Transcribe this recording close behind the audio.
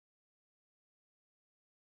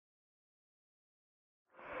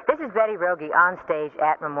This is Betty Rogie on stage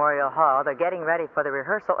at Memorial Hall. They're getting ready for the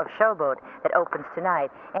rehearsal of Showboat that opens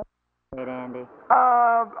tonight. Andy.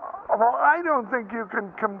 Well, I don't think you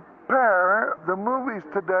can compare the movies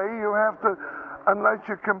today. You have to, unless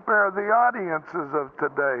you compare the audiences of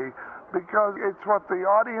today, because it's what the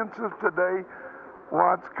audiences today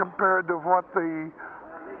wants compared to what the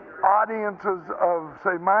audiences of,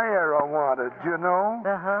 say, my era wanted, you know?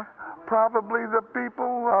 Uh-huh. Probably the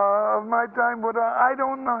people of my time would, I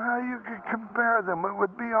don't know how you could compare them. It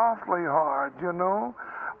would be awfully hard, you know?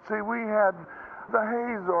 See, we had the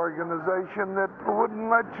Hayes organization that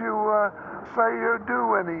wouldn't let you say or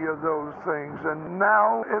do any of those things, and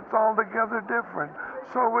now it's altogether different.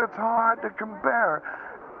 So it's hard to compare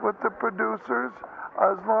with the producers.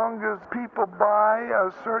 As long as people buy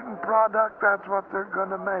a certain product, that's what they're going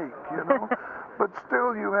to make, you know? But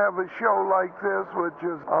still, you have a show like this, which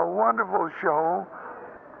is a wonderful show,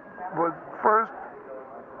 was first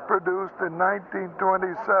produced in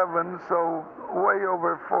 1927, so way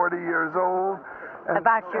over 40 years old.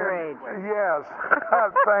 About your age. Yes,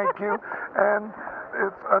 thank you. And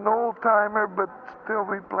it's an old-timer, but still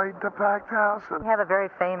we played the packed house. We have a very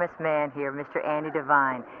famous man here, Mr. Andy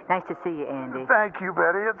Devine. Nice to see you, Andy. Thank you,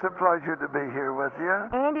 Betty. It's a pleasure to be here with you.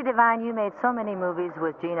 Andy Devine, you made so many movies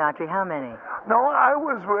with Gene Autry. How many? No, I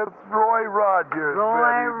was with Roy Rogers. Roy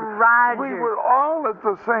Betty. Rogers. We were all at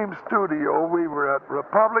the same studio. We were at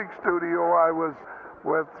Republic Studio. I was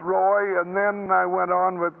with Roy, and then I went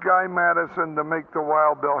on with Guy Madison to make the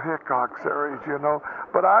Wild Bill Hickok series, you know.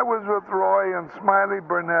 But I was with Roy, and Smiley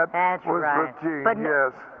Burnett was right. with Gene. But yes.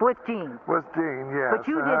 With Gene. With Gene, yes. But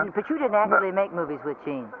you didn't. But you didn't actually make movies with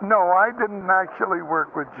Gene. No, I didn't actually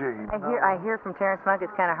work with Gene. I hear from Terrence Monk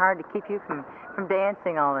it's kind of hard to keep you from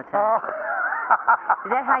dancing all the time. Is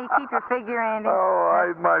that how you keep your figure, Andy?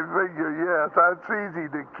 My figure, yes. That's easy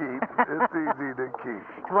to keep. It's easy to keep.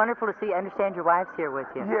 It's wonderful to see. I understand your wife's here with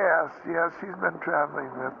you. Yes. She's been traveling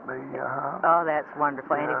with me. Oh, that's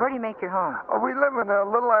wonderful, Andy. Where do you make your home? We live in a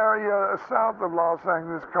little area south of Los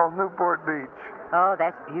Angeles called Newport Beach. Oh,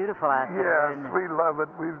 that's beautiful out there. Yes, we love it.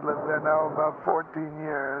 We've lived there now about 14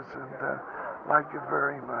 years and like it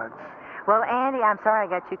very much. Well, Andy, I'm sorry I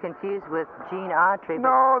got you confused with Gene Autry.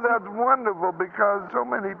 No, that's wonderful because so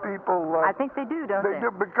many people... I think they do, don't they? They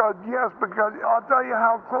do because I'll tell you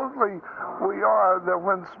how closely we are that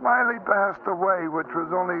when Smiley passed away, which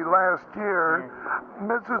was only last year,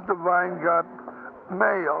 Mrs. Devine got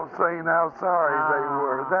mail saying how sorry they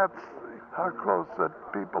were. That's how close that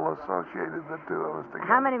people associated the two of us together.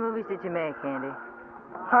 How many movies did you make, Andy?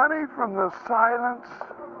 Honey, from the silence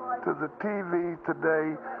to the TV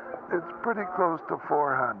today, it's pretty close to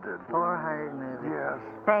 400. 400 movies. Yes.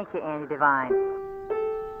 Thank you, Andy Devine.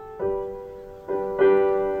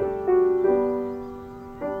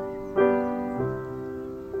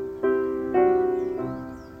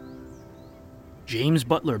 James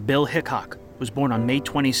Butler Bill Hickok was born on May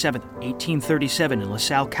 27, 1837 in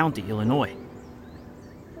LaSalle County, Illinois.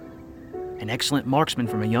 An excellent marksman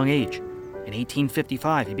from a young age, in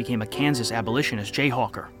 1855 he became a Kansas abolitionist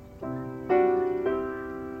jayhawker.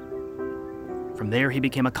 From there, he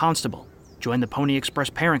became a constable, joined the Pony Express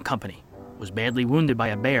parent company, was badly wounded by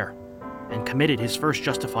a bear, and committed his first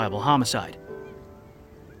justifiable homicide.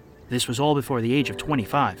 This was all before the age of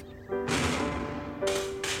 25.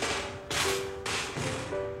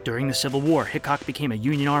 During the Civil War, Hickok became a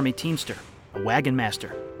Union Army teamster, a wagon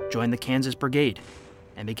master, joined the Kansas Brigade,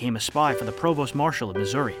 and became a spy for the Provost Marshal of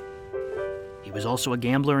Missouri. He was also a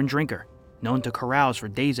gambler and drinker, known to carouse for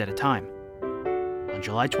days at a time. On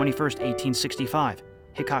July 21, 1865,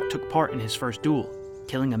 Hickok took part in his first duel,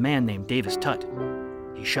 killing a man named Davis Tutt.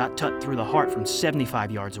 He shot Tutt through the heart from 75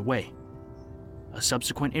 yards away. A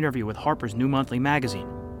subsequent interview with Harper's New Monthly magazine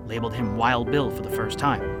labeled him Wild Bill for the first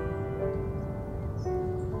time.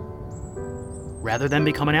 Rather than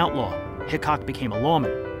become an outlaw, Hickok became a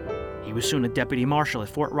lawman. He was soon a deputy marshal at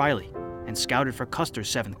Fort Riley and scouted for Custer's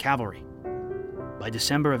 7th Cavalry. By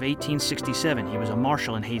December of 1867, he was a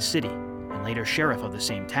marshal in Hays City, and later sheriff of the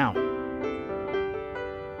same town.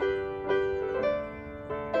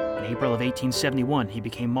 In April of 1871, he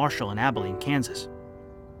became marshal in Abilene, Kansas.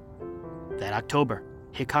 That October,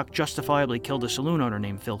 Hickok justifiably killed a saloon owner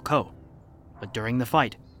named Phil Coe, but during the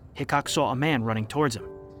fight, Hickok saw a man running towards him.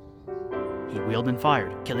 He wheeled and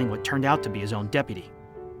fired, killing what turned out to be his own deputy.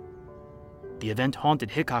 The event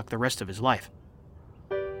haunted Hickok the rest of his life.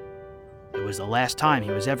 It was the last time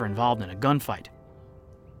he was ever involved in a gunfight.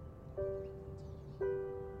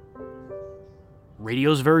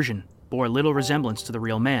 Radio's version bore little resemblance to the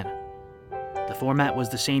real man. The format was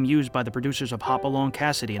the same used by the producers of Hop Along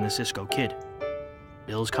Cassidy and the Cisco Kid.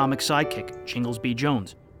 Bill's comic sidekick, Jingles B.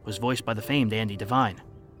 Jones, was voiced by the famed Andy Devine.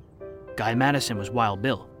 Guy Madison was Wild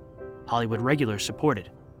Bill. Hollywood regulars supported.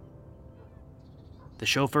 The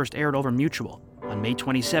show first aired over Mutual on May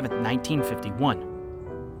 27, 1951.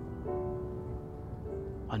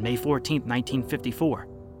 On May 14, 1954,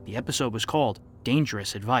 the episode was called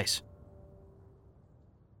Dangerous Advice.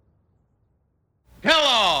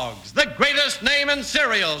 Kellogg's, the greatest name in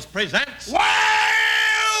cereals, presents Wild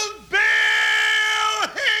Bill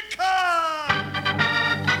Hickok!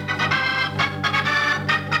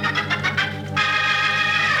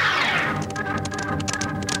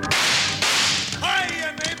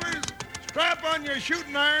 Hiya, neighbors! Strap on your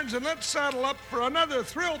shooting irons and let's saddle up for another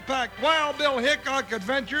thrill-packed Wild Bill Hickok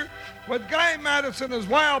adventure with Guy Madison as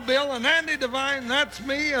Wild Bill and Andy Devine, that's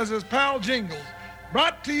me, as his pal Jingles.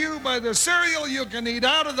 Brought to you by the cereal you can eat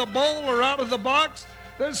out of the bowl or out of the box.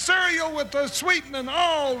 The cereal with the sweetening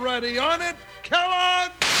already on it,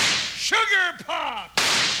 Kellogg's Sugar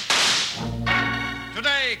Pops.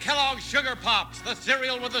 Today, Kellogg's Sugar Pops, the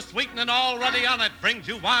cereal with the sweetening already on it, brings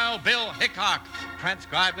you Wild Bill Hickok,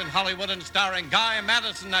 transcribed in Hollywood and starring Guy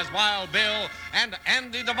Madison as Wild Bill and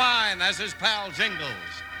Andy Devine as his pal Jingles.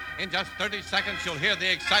 In just 30 seconds, you'll hear the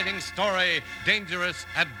exciting story, Dangerous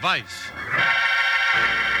Advice.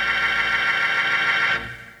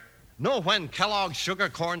 Know when Kellogg's Sugar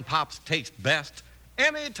Corn Pops taste best?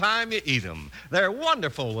 Anytime you eat them. They're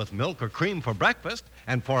wonderful with milk or cream for breakfast,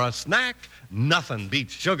 and for a snack, nothing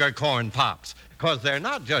beats Sugar Corn Pops, because they're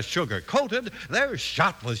not just sugar-coated, they're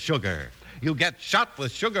shot with sugar. You get shot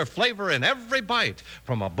with sugar flavor in every bite,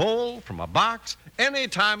 from a bowl, from a box, any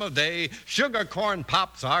time of day. Sugar Corn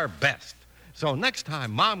Pops are best. So next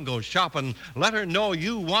time Mom goes shopping, let her know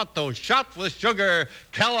you want those shot with sugar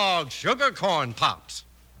Kellogg's Sugar Corn Pops.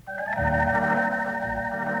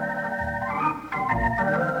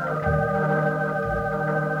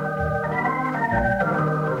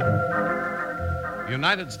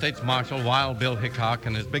 United States Marshal Wild Bill Hickok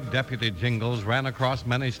and his big deputy Jingles ran across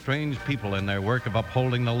many strange people in their work of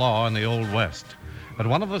upholding the law in the Old West. But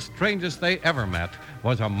one of the strangest they ever met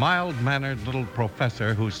was a mild-mannered little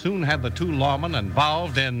professor who soon had the two lawmen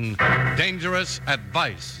involved in dangerous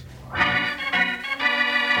advice.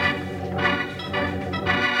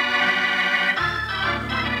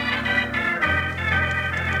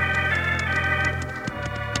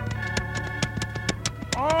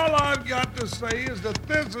 All I've got to say is that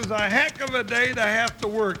this is a heck of a day to have to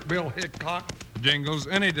work, Bill Hickok. Jingles,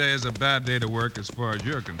 any day is a bad day to work as far as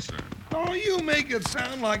you're concerned. Oh, you make it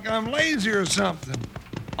sound like I'm lazy or something.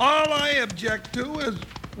 All I object to is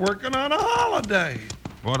working on a holiday.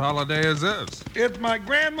 What holiday is this? It's my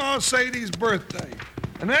Grandma Sadie's birthday.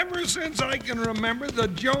 And ever since I can remember, the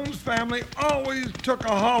Jones family always took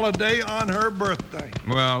a holiday on her birthday.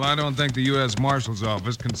 Well, I don't think the U.S. Marshal's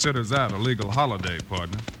Office considers that a legal holiday,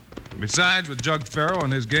 partner. Besides, with Jug Farrow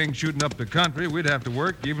and his gang shooting up the country, we'd have to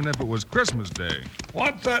work even if it was Christmas Day.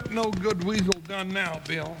 What's that no-good weasel done now,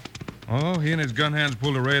 Bill? Oh, he and his gun hands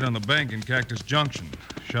pulled a raid on the bank in Cactus Junction.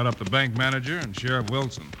 Shot up the bank manager and Sheriff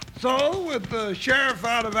Wilson. So, with the sheriff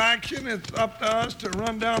out of action, it's up to us to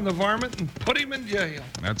run down the varmint and put him in jail.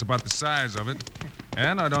 That's about the size of it.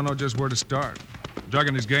 And I don't know just where to start. Jug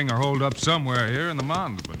and his gang are holed up somewhere here in the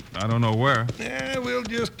mountains, but I don't know where. Yeah, we'll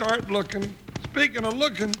just start looking. Speaking of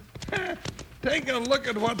looking, taking a look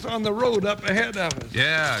at what's on the road up ahead of us.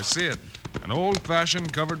 Yeah, I see it. An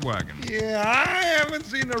old-fashioned covered wagon. Yeah, I haven't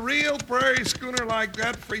seen a real prairie schooner like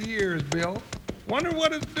that for years, Bill. Wonder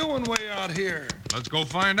what it's doing way out here. Let's go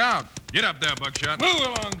find out. Get up there, Buckshot. Move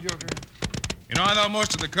along, Joker. You know, I thought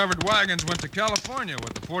most of the covered wagons went to California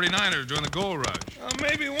with the 49ers during the gold rush.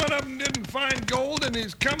 Maybe one of them didn't find gold and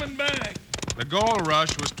he's coming back. The gold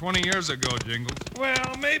rush was 20 years ago, Jingles.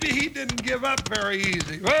 Well, maybe he didn't give up very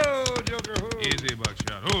easy. Whoa, Joker, whoa. Easy,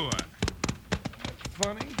 Buckshot. Who? That's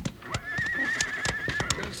funny.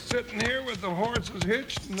 Just sitting here with the horses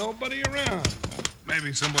hitched and nobody around.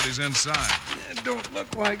 Maybe somebody's inside. It don't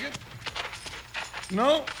look like it.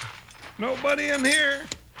 No, nobody in here.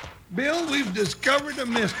 Bill, we've discovered a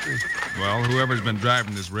mystery. Well, whoever's been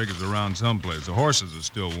driving this rig is around someplace. The horses are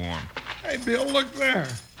still warm. Hey, Bill, look there.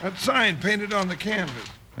 That sign painted on the canvas.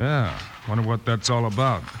 Yeah, wonder what that's all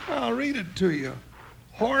about. I'll read it to you.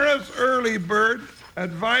 Horace Earlybird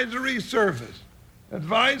Advisory Service.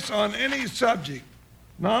 Advice on any subject.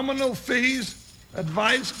 Nominal fees.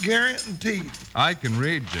 Advice guaranteed. I can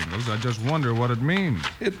read, Jingles. I just wonder what it means.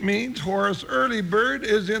 It means Horace Earlybird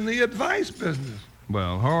is in the advice business.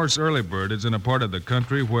 Well, Horace Earlybird is in a part of the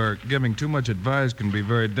country where giving too much advice can be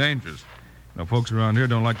very dangerous. Now, folks around here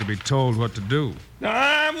don't like to be told what to do. Now,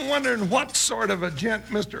 I'm wondering what sort of a gent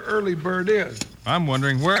Mr. Earlybird is. I'm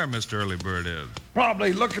wondering where Mr. Earlybird is.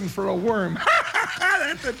 Probably looking for a worm.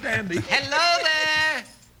 That's a dandy. Hello there.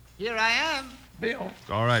 Here I am. Bill. It's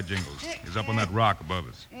all right, Jingles. He's up on that rock above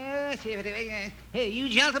us. Hey, you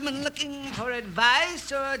gentlemen looking for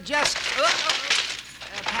advice or just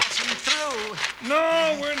passing through?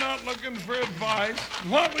 No, we're not looking for advice.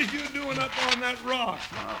 What was you doing up on that rock?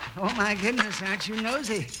 Oh, my goodness, aren't you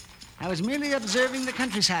nosy? I was merely observing the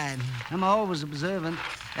countryside. I'm always observant.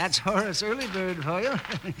 That's Horace Earlybird for you.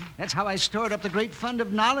 That's how I stored up the great fund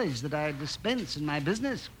of knowledge that I dispense in my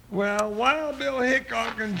business. Well, Wild Bill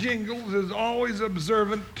Hickok and Jingles is always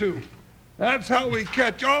observant, too. That's how we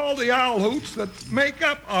catch all the owl hoots that make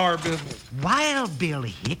up our business. Wild Bill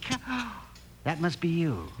Hickok? That must be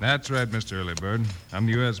you. That's right, Mr. Earlybird. I'm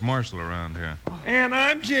the U.S. Marshal around here. And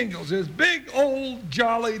I'm Jingles, his big old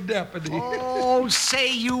jolly deputy. Oh,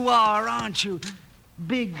 say you are, aren't you?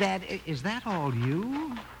 Big Bad, is that all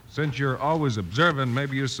you? Since you're always observant,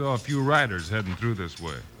 maybe you saw a few riders heading through this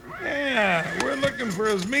way. Yeah, we're looking for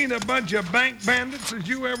as mean a bunch of bank bandits as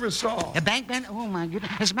you ever saw. A bank bandit? Oh, my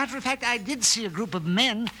goodness. As a matter of fact, I did see a group of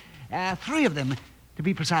men, 3 of them, to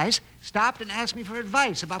be precise, stopped and asked me for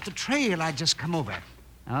advice about the trail I'd just come over.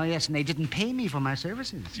 Oh, yes, and they didn't pay me for my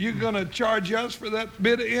services. You gonna charge us for that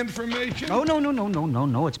bit of information? Oh,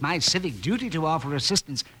 no. It's my civic duty to offer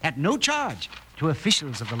assistance at no charge to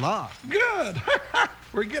officials of the law. Good.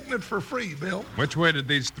 We're getting it for free, Bill. Which way did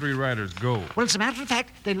these 3 riders go? Well, as a matter of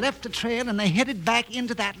fact, they left the trail and they headed back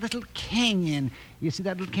into that little canyon. You see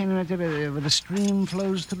that little canyon right there where the stream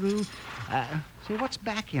flows through? See, what's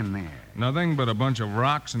back in there? Nothing but a bunch of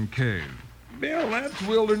rocks and caves. Bill, that's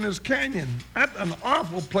Wilderness Canyon. That's an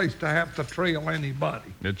awful place to have to trail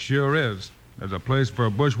anybody. It sure is. There's a place for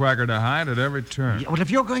a bushwhacker to hide at every turn. Yeah, well,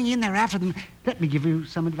 if you're going in there after them, let me give you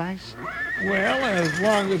some advice. Well, as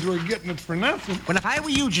long as we're getting it for nothing. Well, if I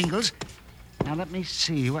were you, Jingles, now let me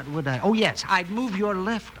see, what would I... Oh, yes, I'd move your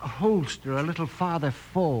left holster a little farther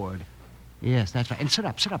forward. Yes, that's right. And sit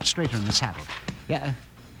up straighter in the saddle. Yeah,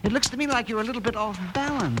 it looks to me like you're a little bit off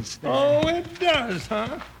balance there. Oh, it does,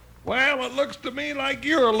 huh? Well, it looks to me like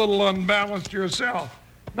you're a little unbalanced yourself.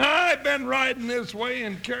 Now, I've been riding this way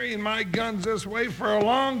and carrying my guns this way for a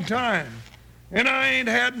long time, and I ain't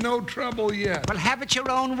had no trouble yet. Well, have it your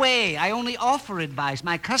own way. I only offer advice.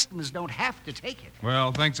 My customers don't have to take it.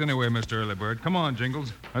 Well, thanks anyway, Mr. Earlybird. Come on,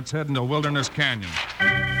 Jingles. Let's head into Wilderness Canyon.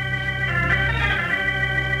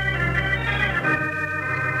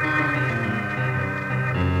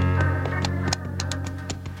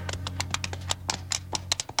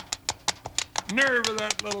 Nerve of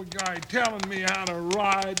that little guy telling me how to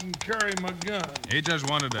ride and carry my gun. He just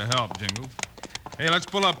wanted to help, Jingles. Hey, let's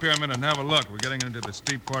pull up here a minute and have a look. We're getting into the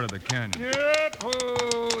steep part of the canyon. Yep,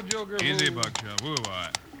 oh, Joker. Easy, woo. Buckshot. Woo-why.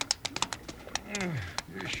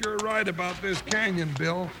 You're sure right about this canyon,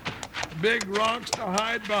 Bill. Big rocks to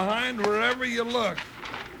hide behind wherever you look.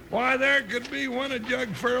 Why, there could be one of Jug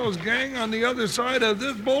Farrell's gang on the other side of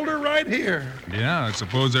this boulder right here. Yeah, I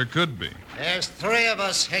suppose there could be. There's 3 of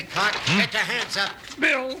us, Hickok. Get your hands up.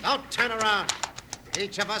 Bill! Don't turn around.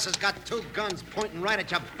 Each of us has got 2 guns pointing right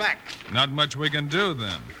at your back. Not much we can do,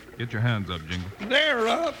 then. Get your hands up, Jingle. They're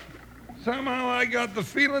up. Somehow I got the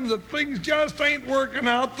feeling that things just ain't working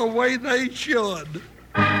out the way they should.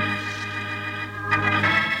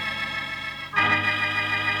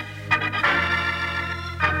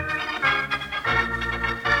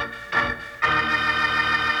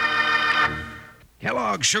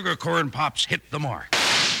 Kellogg's Sugar Corn Pops hit the mark.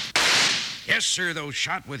 Yes, sir, those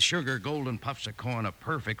shot with sugar golden puffs of corn are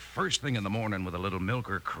perfect first thing in the morning with a little milk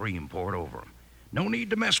or cream poured over them. No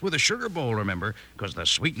need to mess with a sugar bowl, remember, because the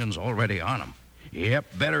sweetening's already on them.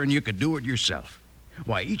 Yep, better than you could do it yourself.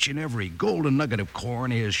 Why, each and every golden nugget of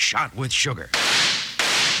corn is shot with sugar.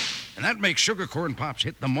 And that makes Sugar Corn Pops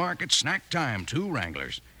hit the mark at snack time, too,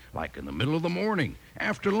 Wranglers. Like in the middle of the morning,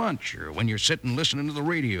 after lunch, or when you're sitting listening to the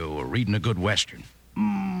radio or reading a good Western.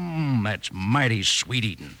 That's mighty sweet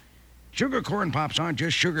eating. Sugar Corn Pops aren't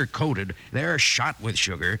just sugar-coated. They're shot with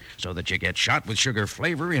sugar so that you get shot with sugar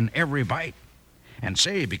flavor in every bite. And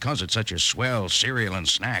say, because it's such a swell cereal and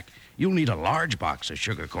snack, you'll need a large box of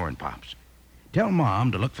Sugar Corn Pops. Tell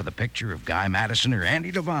Mom to look for the picture of Guy Madison or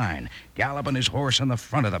Andy Devine galloping his horse on the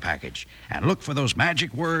front of the package. And look for those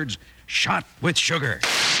magic words, shot with sugar.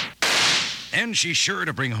 Then she's sure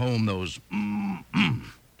to bring home those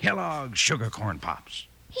Kellogg's Sugar Corn Pops.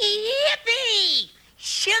 Yippee!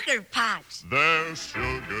 Sugar Pops. They're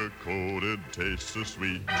sugar-coated, taste so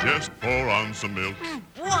sweet. Just pour on some milk.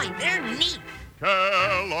 Boy, they're neat.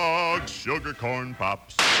 Kellogg's Sugar Corn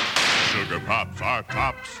Pops. Sugar Pops are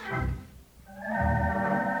tops.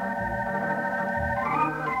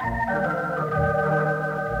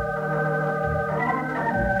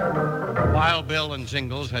 Wild Bill and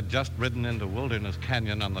Jingles had just ridden into Wilderness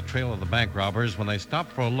Canyon on the trail of the bank robbers when they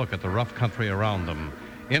stopped for a look at the rough country around them.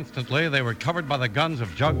 Instantly, they were covered by the guns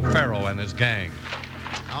of Jug Farrow and his gang.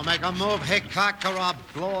 I'll make a move, Hickok, or I'll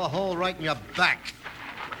blow a hole right in your back.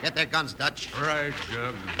 Get their guns, Dutch. Right,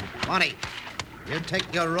 Jug. Bonnie, you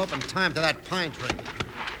take your rope and tie 'em to that pine tree.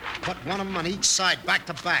 Put one of them on each side, back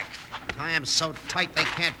to back. Tie 'em so tight they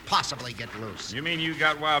can't possibly get loose. You mean you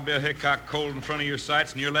got Wild Bill Hickok cold in front of your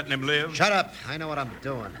sights and you're letting him live? Shut up. I know what I'm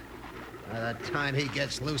doing. By the time he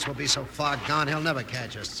gets loose, we'll be so far gone he'll never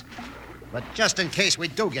catch us. But just in case we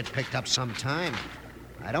do get picked up sometime,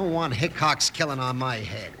 I don't want Hickok's killing on my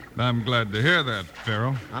head. I'm glad to hear that,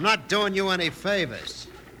 Farrow. I'm not doing you any favors.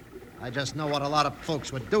 I just know what a lot of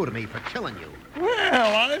folks would do to me for killing you.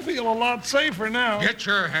 Well, I feel a lot safer now. Get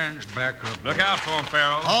your hands back up. Look out for him,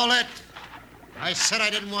 Farrow. Hold it. I said I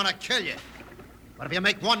didn't want to kill you. But if you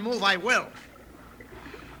make one move, I will.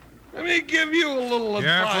 Let me give you a little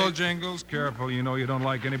advice. Careful, Jingles, careful. You know you don't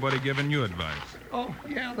like anybody giving you advice. Oh,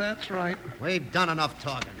 yeah, that's right. We've done enough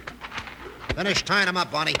talking. Finish tying him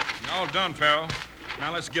up, Bonnie. All done, Farrow.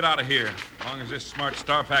 Now let's get out of here. As long as this smart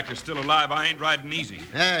starpacker's still alive, I ain't riding easy.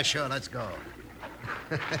 Yeah, sure, let's go.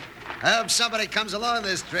 I hope somebody comes along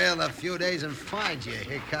this trail in a few days and finds you,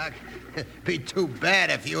 Hickok. Be too bad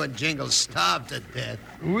if you and Jingles starved to death.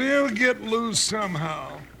 We'll get loose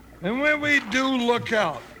somehow. And when we do, look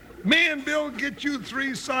out. Me and Bill get you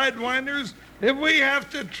 3 sidewinders if we have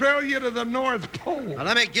to trail you to the North Pole. Now,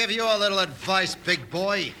 let me give you a little advice, big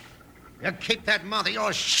boy. You keep that mouth of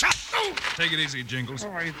yours shut. Take it easy, Jingles.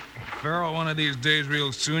 All right. Farrow, one of these days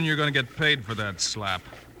real soon, you're going to get paid for that slap.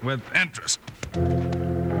 With interest.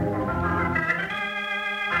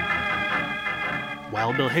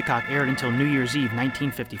 Wild Bill Hickok aired until New Year's Eve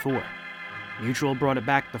 1954. Mutual brought it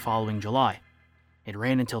back the following July. It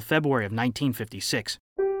ran until February of 1956.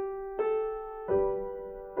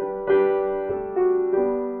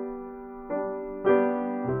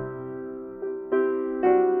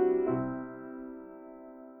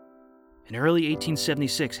 In early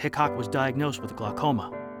 1876, Hickok was diagnosed with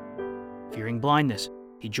glaucoma. Fearing blindness,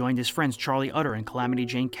 he joined his friends Charlie Utter and Calamity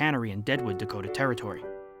Jane Cannery in Deadwood, Dakota Territory.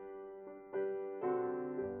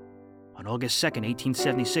 On August 2nd,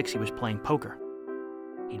 1876, he was playing poker.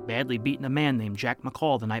 He'd badly beaten a man named Jack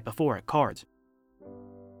McCall the night before at cards.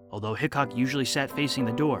 Although Hickok usually sat facing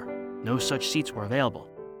the door, no such seats were available.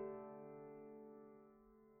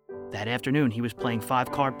 That afternoon, he was playing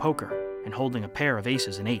 5-card poker and holding a pair of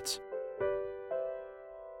aces and eights.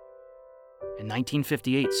 In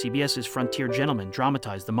 1958, CBS's Frontier Gentleman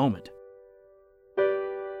dramatized the moment.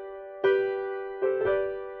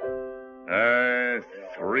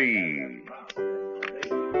 Three.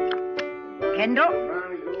 Kendall?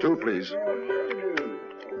 2, please.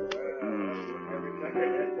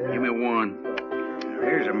 Give me 1.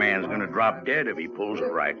 Here's a man's gonna drop dead if he pulls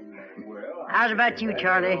it right. How's about you,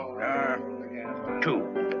 Charlie? 2.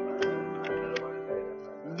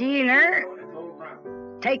 Dealer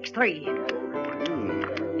takes 3.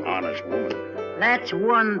 Honest woman. That's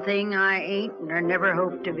one thing I ain't nor never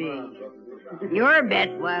hope to be. Your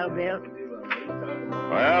bet, Wild Bill.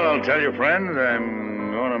 Well, I'll tell you, friend,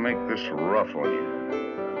 I'm going to make this rough on you.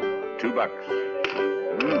 $2.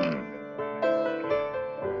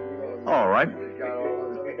 All right.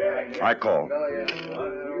 I call.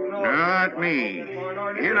 Not me.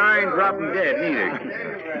 And I ain't dropping dead, neither.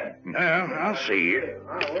 Well, I'll see you.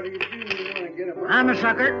 I'm a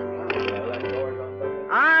sucker.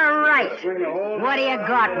 All right. What do you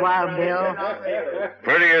got, Wild Bill?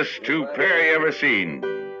 Prettiest 2 pair you ever seen.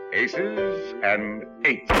 Aces and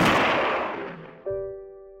 8.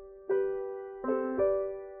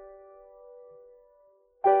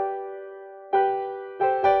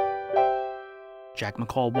 Jack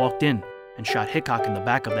McCall walked in and shot Hickok in the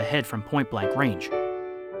back of the head from point-blank range.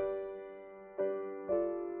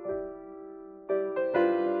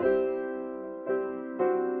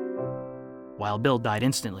 Wild Bill died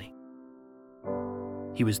instantly.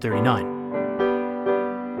 He was 39.